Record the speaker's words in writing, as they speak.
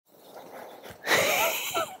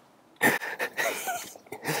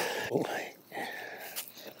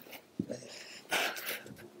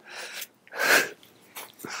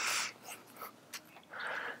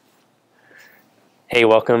Hey,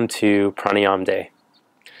 welcome to Pranayama Day.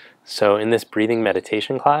 So in this breathing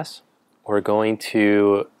meditation class, we're going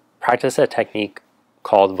to practice a technique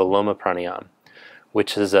called Viloma Pranayama,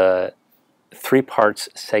 which is a 3 parts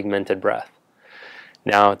segmented breath.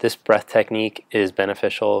 Now, this breath technique is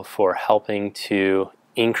beneficial for helping to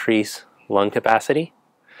increase lung capacity.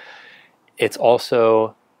 It's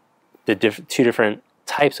also the 2 different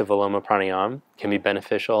types of Viloma Pranayama can be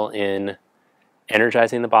beneficial in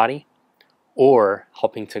energizing the body or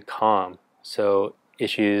helping to calm. So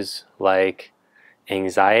issues like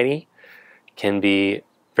anxiety can be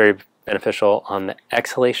very beneficial on the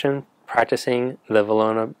exhalation, practicing the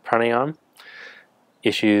Viloma Pranayama.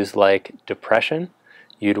 Issues like depression,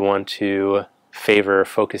 you'd want to favor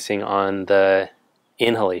focusing on the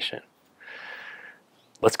inhalation.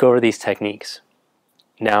 Let's go over these techniques.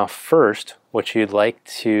 Now first, what you'd like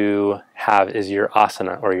to have is your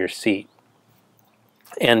asana, or your seat.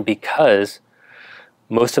 And because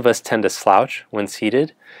most of us tend to slouch when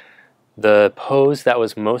seated, the pose that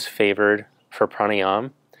was most favored for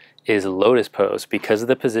pranayama is lotus pose. Because of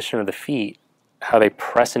the position of the feet, how they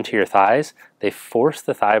press into your thighs, they force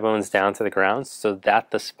the thigh bones down to the ground so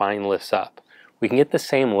that the spine lifts up. We can get the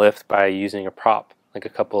same lift by using a prop, like a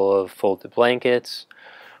couple of folded blankets,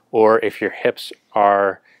 or if your hips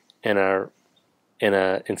are in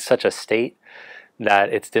such a state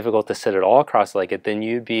that it's difficult to sit at all cross-legged, then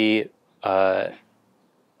you'd be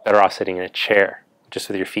better off sitting in a chair, just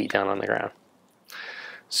with your feet down on the ground.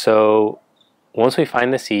 So once we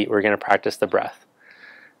find the seat, we're going to practice the breath.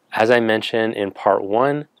 As I mentioned in part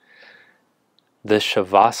 1, the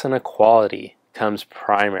Shavasana quality comes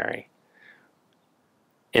primary.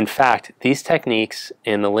 In fact, these techniques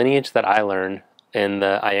in the lineage that I learned in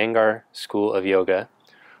the Iyengar school of yoga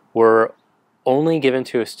were only given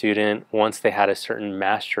to a student once they had a certain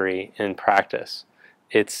mastery in practice.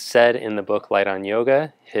 It's said in the book Light on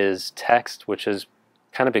Yoga, his text, which has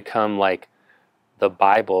kind of become like the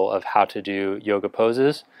Bible of how to do yoga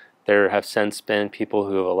poses. There have since been people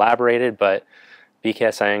who have elaborated, but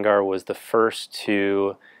B.K.S. Iyengar was the first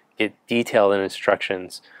to get detailed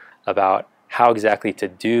instructions about how exactly to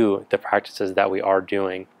do the practices that we are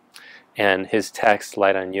doing. And his text,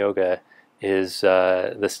 Light on Yoga, is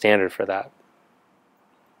the standard for that.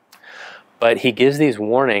 But he gives these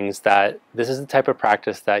warnings that this is the type of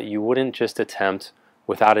practice that you wouldn't just attempt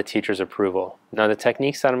without a teacher's approval. Now, the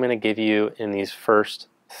techniques that I'm going to give you in these first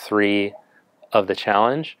 3 of the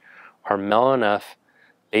challenge are mellow enough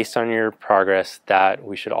based on your progress that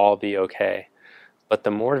we should all be okay. But the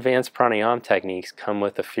more advanced pranayama techniques come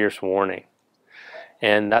with a fierce warning.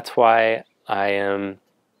 And that's why I am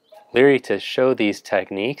leery to show these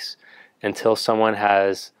techniques until someone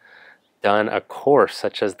has done a course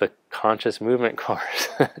such as the conscious movement course.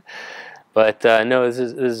 But no, this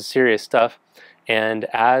is serious stuff. And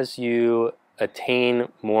as you attain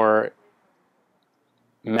more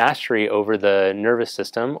mastery over the nervous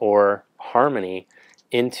system, or harmony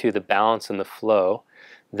into the balance and the flow,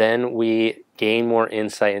 then we gain more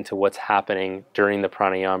insight into what's happening during the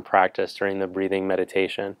pranayama practice, during the breathing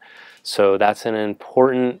meditation. So that's an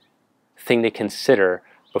important thing to consider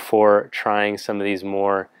before trying some of these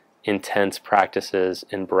more intense practices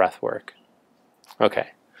in breath work. Okay,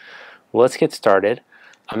 well, let's get started.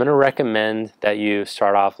 I'm going to recommend that you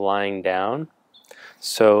start off lying down.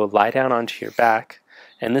 So lie down onto your back,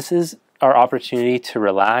 and this is our opportunity to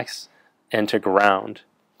relax and to ground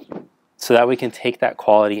so that we can take that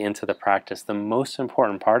quality into the practice. The most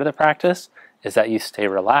important part of the practice is that you stay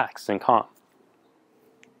relaxed and calm.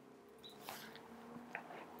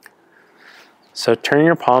 So turn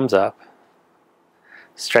your palms up,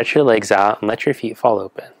 stretch your legs out, and let your feet fall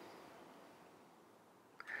open.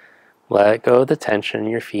 Let go of the tension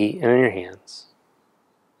in your feet and in your hands.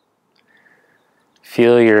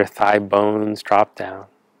 Feel your thigh bones drop down.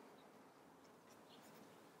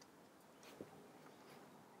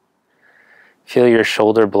 Feel your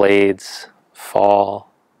shoulder blades fall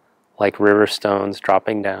like river stones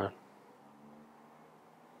dropping down.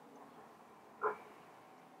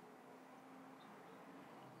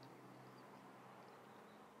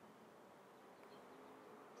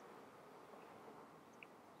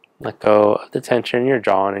 Let go of the tension in your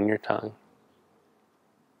jaw and in your tongue.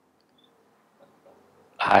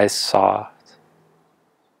 Eyes soft.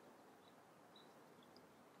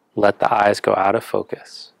 Let the eyes go out of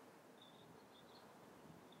focus.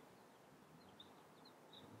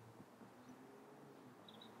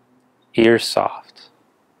 Ears soft.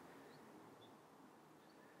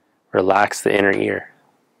 Relax the inner ear.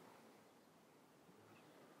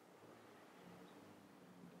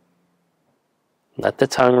 Let the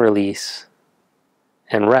tongue release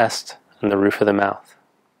and rest and the roof of the mouth.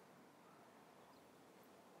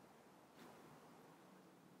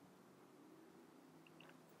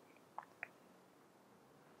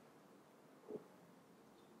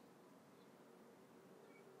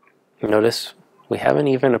 Notice we haven't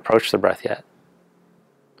even approached the breath yet.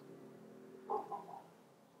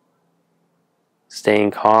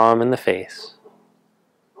 Staying calm in the face.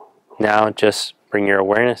 Now just bring your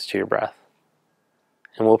awareness to your breath,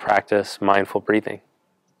 and we'll practice mindful breathing.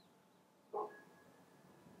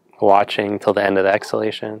 Watching till the end of the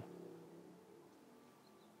exhalation,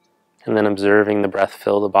 and then observing the breath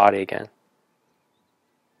fill the body again.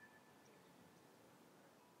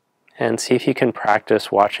 And see if you can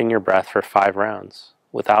practice watching your breath for 5 rounds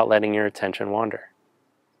without letting your attention wander.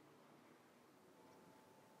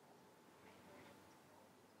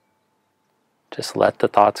 Just let the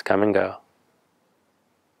thoughts come and go.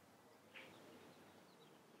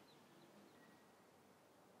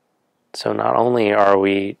 So not only are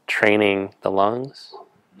we training the lungs,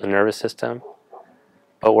 the nervous system,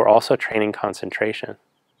 but we're also training concentration.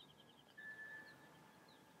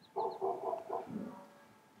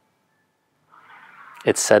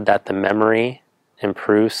 It's said that the memory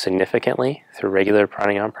improves significantly through regular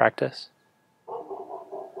pranayama practice.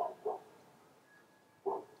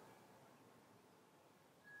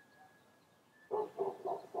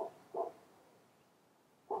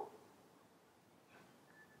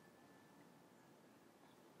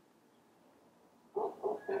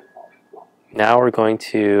 Now we're going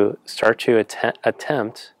to start to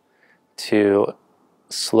attempt to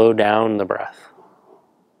slow down the breath.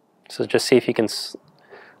 So just see if you can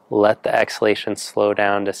let the exhalation slow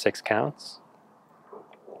down to 6 counts.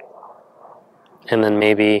 And then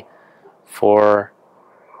maybe 4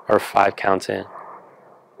 or 5 counts in.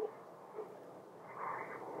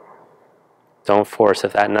 Don't force.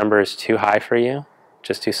 If that number is too high for you,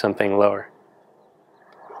 just do something lower.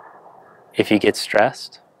 If you get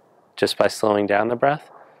stressed, just by slowing down the breath,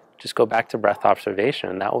 just go back to breath observation,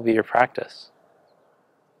 and that will be your practice.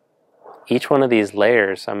 Each one of these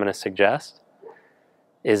layers I'm going to suggest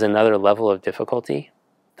is another level of difficulty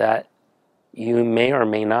that you may or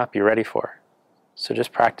may not be ready for. So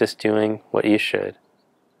just practice doing what you should.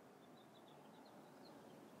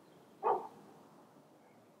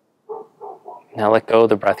 Now let go of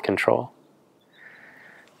the breath control.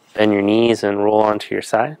 Bend your knees and roll onto your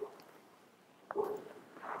side.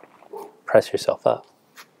 Press yourself up.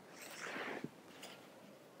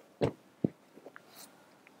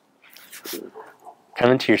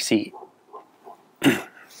 Come into your seat.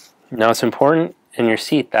 Now it's important in your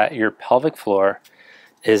seat that your pelvic floor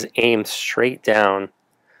is aimed straight down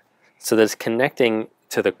so that it's connecting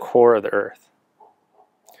to the core of the earth.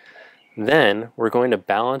 Then we're going to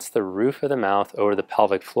balance the roof of the mouth over the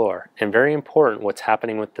pelvic floor. And very important, what's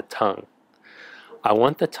happening with the tongue. I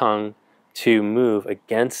want the tongue to move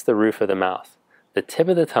against the roof of the mouth. The tip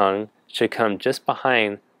of the tongue should come just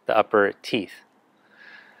behind the upper teeth.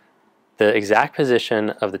 The exact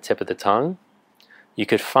position of the tip of the tongue you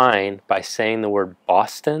could find by saying the word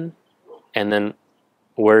Boston, and then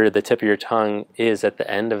where the tip of your tongue is at the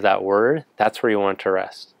end of that word, that's where you want to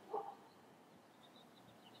rest.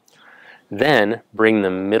 Then bring the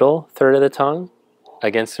middle third of the tongue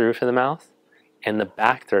against the roof of the mouth and the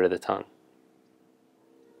back third of the tongue.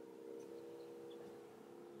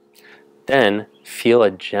 Then feel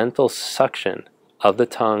a gentle suction of the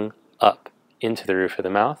tongue up into the roof of the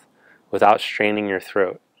mouth without straining your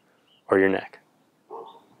throat or your neck.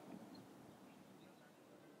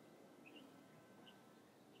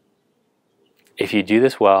 If you do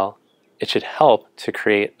this well, it should help to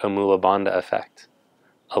create a Mula Bandha effect,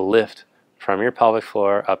 a lift from your pelvic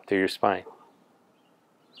floor up through your spine.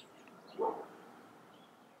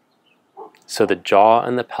 So the jaw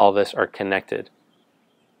and the pelvis are connected.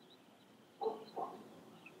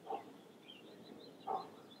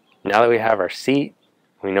 Now that we have our seat,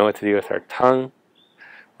 we know what to do with our tongue,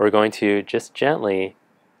 we're going to just gently,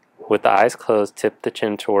 with the eyes closed, tip the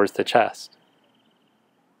chin towards the chest.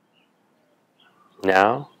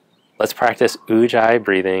 Now, let's practice Ujjayi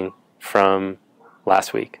breathing from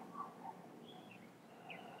last week.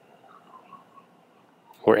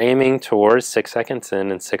 We're aiming towards 6 seconds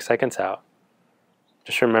in and 6 seconds out.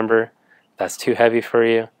 Just remember, if that's too heavy for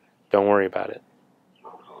you, don't worry about it.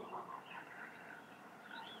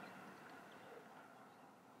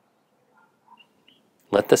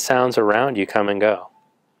 Let the sounds around you come and go.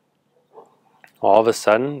 All of a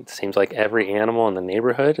sudden, it seems like every animal in the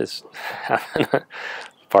neighborhood is having a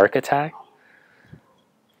bark attack.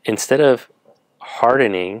 Instead of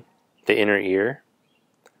hardening the inner ear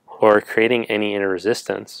or creating any inner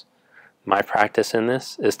resistance, My practice in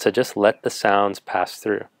this is to just let the sounds pass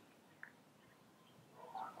through.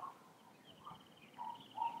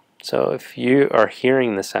 So if you are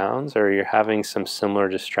hearing the sounds or you're having some similar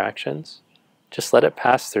distractions, just let it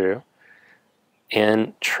pass through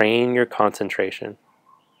and train your concentration.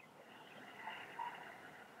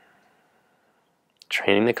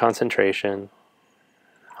 Training the concentration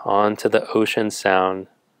onto the ocean sound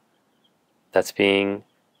that's being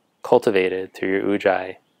cultivated through your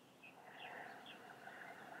ujjayi.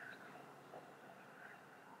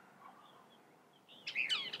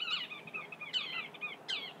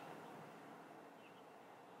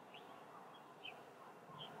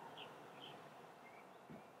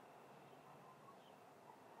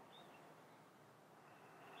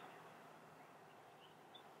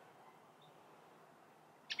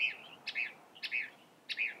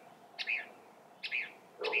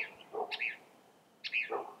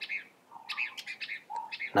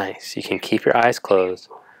 Nice. You can keep your eyes closed.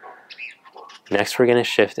 Next, we're going to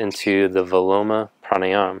shift into the Viloma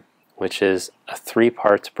Pranayama, which is a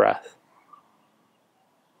 3-parts breath.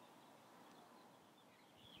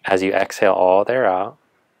 As you exhale all the air out,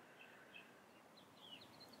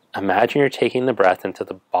 imagine you're taking the breath into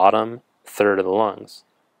the bottom third of the lungs.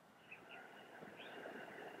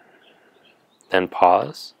 Then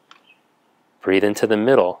pause. Breathe into the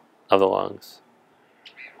middle of the lungs.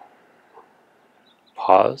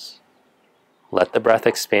 Pause. Let the breath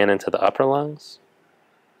expand into the upper lungs.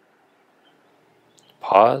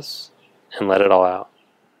 Pause and let it all out.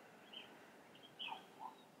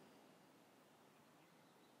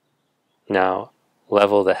 Now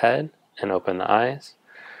level the head and open the eyes.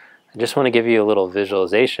 I just want to give you a little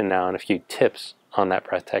visualization now and a few tips on that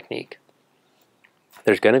breath technique.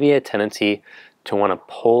 There's going to be a tendency to want to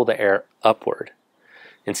pull the air upward.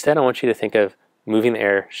 Instead, I want you to think of moving the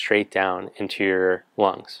air straight down into your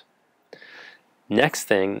lungs. Next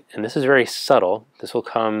thing, and this is very subtle, this will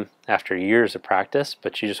come after years of practice,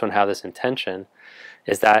 but you just want to have this intention,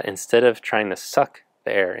 is that instead of trying to suck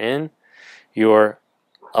the air in, you're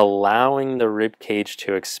allowing the rib cage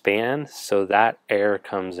to expand so that air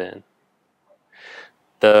comes in.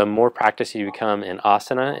 The more practice you become in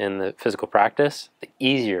asana, in the physical practice, the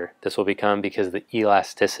easier this will become because of the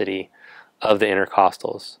elasticity of the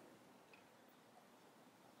intercostals.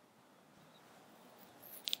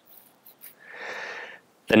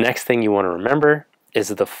 The next thing you want to remember is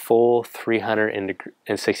the full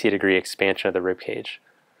 360-degree expansion of the rib cage.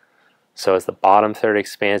 So as the bottom third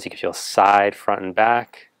expands, you can feel side, front, and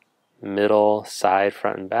back, middle, side,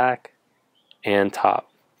 front, and back, and top.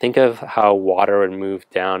 Think of how water would move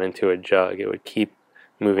down into a jug. It would keep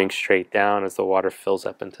moving straight down as the water fills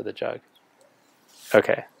up into the jug.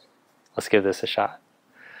 Okay, let's give this a shot.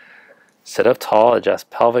 Sit up tall, adjust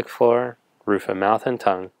pelvic floor, roof of mouth and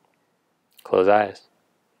tongue. Close eyes.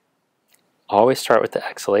 Always start with the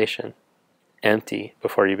exhalation. Empty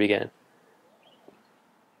before you begin.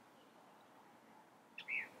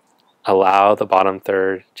 Allow the bottom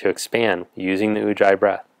third to expand using the ujjayi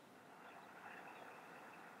breath.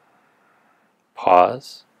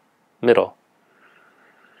 Pause. Middle.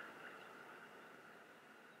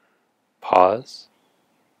 Pause.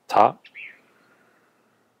 Top.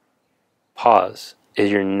 Pause.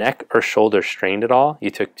 Is your neck or shoulder strained at all? You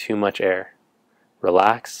took too much air.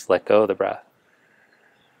 Relax, let go of the breath.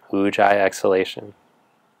 Ujjayi exhalation.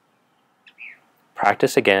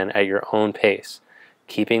 Practice again at your own pace,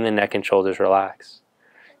 keeping the neck and shoulders relaxed.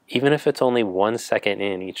 Even if it's only 1 second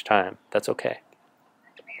in each time, that's okay.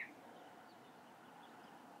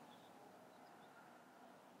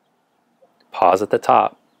 Pause at the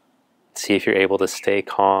top. See if you're able to stay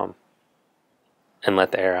calm and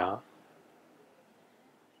let the air out.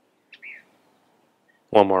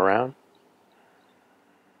 One more round.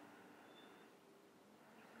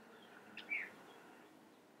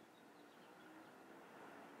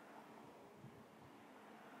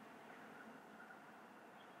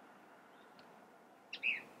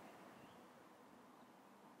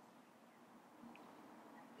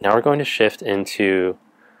 Now we're going to shift into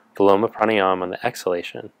Viloma Pranayama on the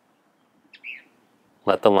exhalation.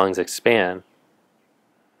 Let the lungs expand.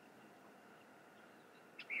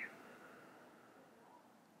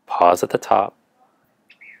 Pause at the top.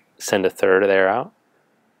 Send a third of the air out.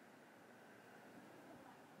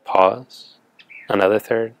 Pause. Another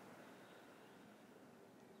third.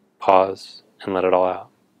 Pause and let it all out.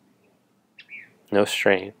 No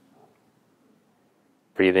strain.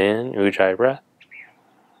 Breathe in, ujjayi breath.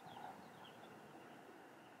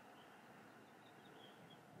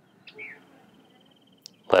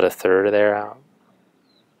 Let a third of the air out.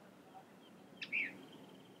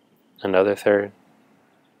 Another third.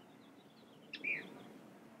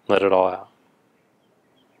 Let it all out.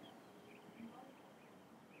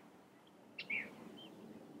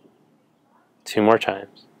 Two more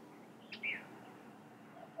times.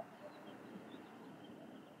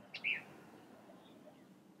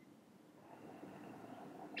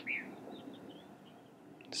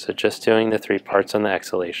 So just doing the 3 parts on the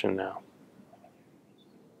exhalation now.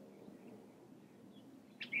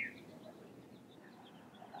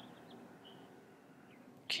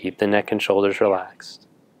 Keep the neck and shoulders relaxed.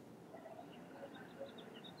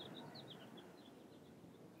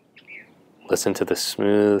 Listen to the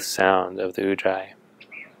smooth sound of the ujjayi.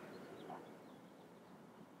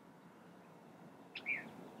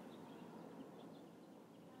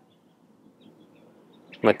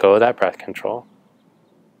 Let go of that breath control.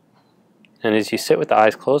 And as you sit with the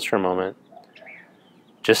eyes closed for a moment,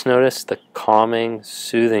 just notice the calming,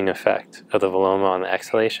 soothing effect of the Viloma on the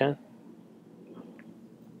exhalation.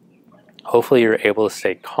 Hopefully you're able to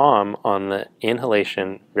stay calm on the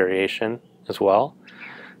inhalation variation as well.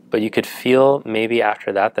 But you could feel maybe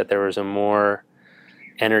after that there was a more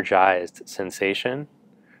energized sensation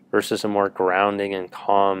versus a more grounding and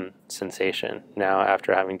calm sensation now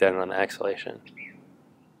after having done it on the exhalation.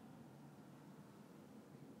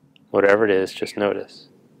 Whatever it is, just notice.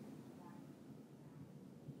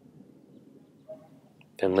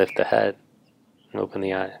 Then lift the head and open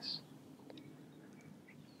the eyes.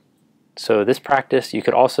 So this practice, you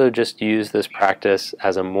could also just use this practice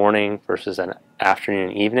as a morning versus an afternoon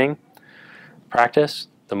and evening practice.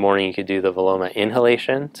 The morning you could do the Viloma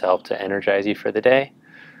inhalation to help to energize you for the day.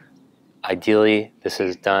 Ideally, this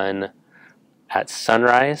is done at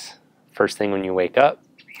sunrise, first thing when you wake up,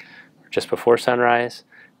 just before sunrise,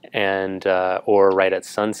 and or right at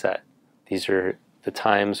sunset. These are the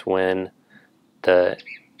times when the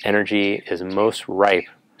energy is most ripe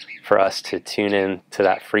for us to tune in to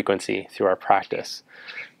that frequency through our practice.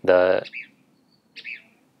 The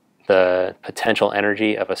potential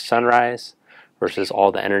energy of a sunrise versus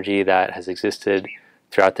all the energy that has existed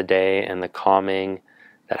throughout the day and the calming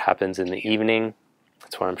that happens in the evening.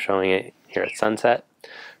 That's why I'm showing it here at sunset.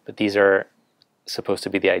 But these are supposed to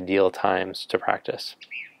be the ideal times to practice.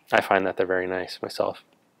 I find that they're very nice myself.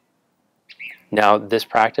 Now, this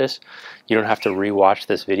practice, you don't have to rewatch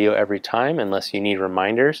this video every time unless you need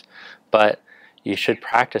reminders, but you should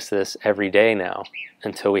practice this every day now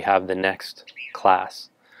until we have the next class.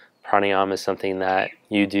 Pranayama is something that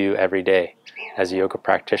you do every day as a yoga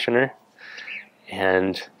practitioner,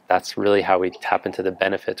 and that's really how we tap into the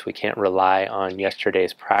benefits. We can't rely on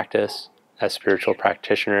yesterday's practice as spiritual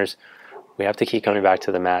practitioners. We have to keep coming back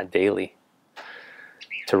to the mat daily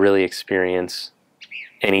to really experience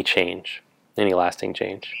any change, any lasting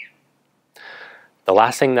change. The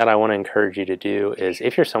last thing that I want to encourage you to do is,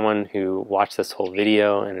 if you're someone who watched this whole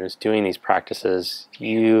video and is doing these practices,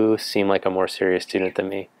 you seem like a more serious student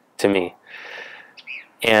than to me.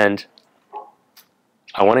 And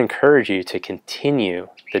I want to encourage you to continue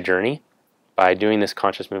the journey by doing this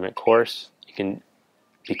conscious movement course. You can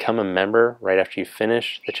become a member right after you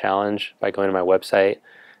finish the challenge by going to my website,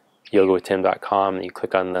 yogawithtim.com, and you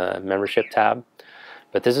click on the membership tab.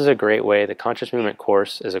 But this is a great way. The conscious movement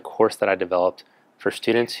course is a course that I developed for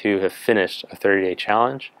students who have finished a 30-day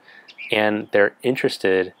challenge and they're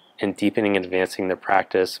interested in deepening and advancing their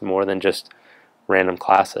practice more than just random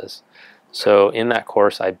classes. So in that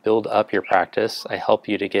course, I build up your practice, I help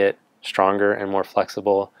you to get stronger and more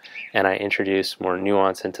flexible, and I introduce more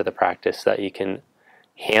nuance into the practice so that you can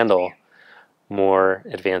handle more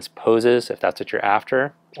advanced poses if that's what you're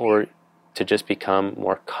after, or to just become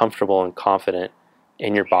more comfortable and confident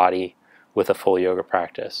in your body with a full yoga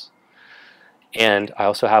practice. And I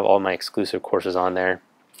also have all my exclusive courses on there,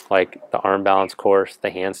 like the arm balance course, the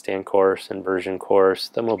handstand course, inversion course,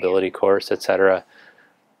 the mobility course, etc.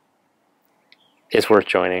 It's worth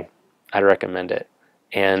joining. I'd recommend it.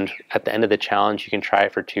 And at the end of the challenge, you can try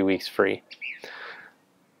it for 2 weeks free.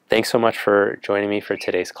 Thanks so much for joining me for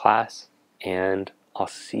today's class, and I'll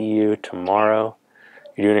see you tomorrow.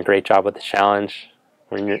 You're doing a great job with the challenge.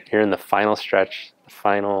 You're in the final stretch, the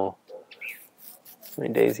final, how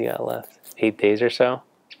many days you got left? 8 days or so.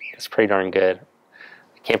 That's pretty darn good.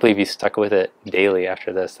 I can't believe you stuck with it daily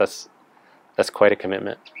after this. That's quite a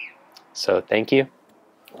commitment. So thank you.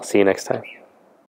 I'll see you next time.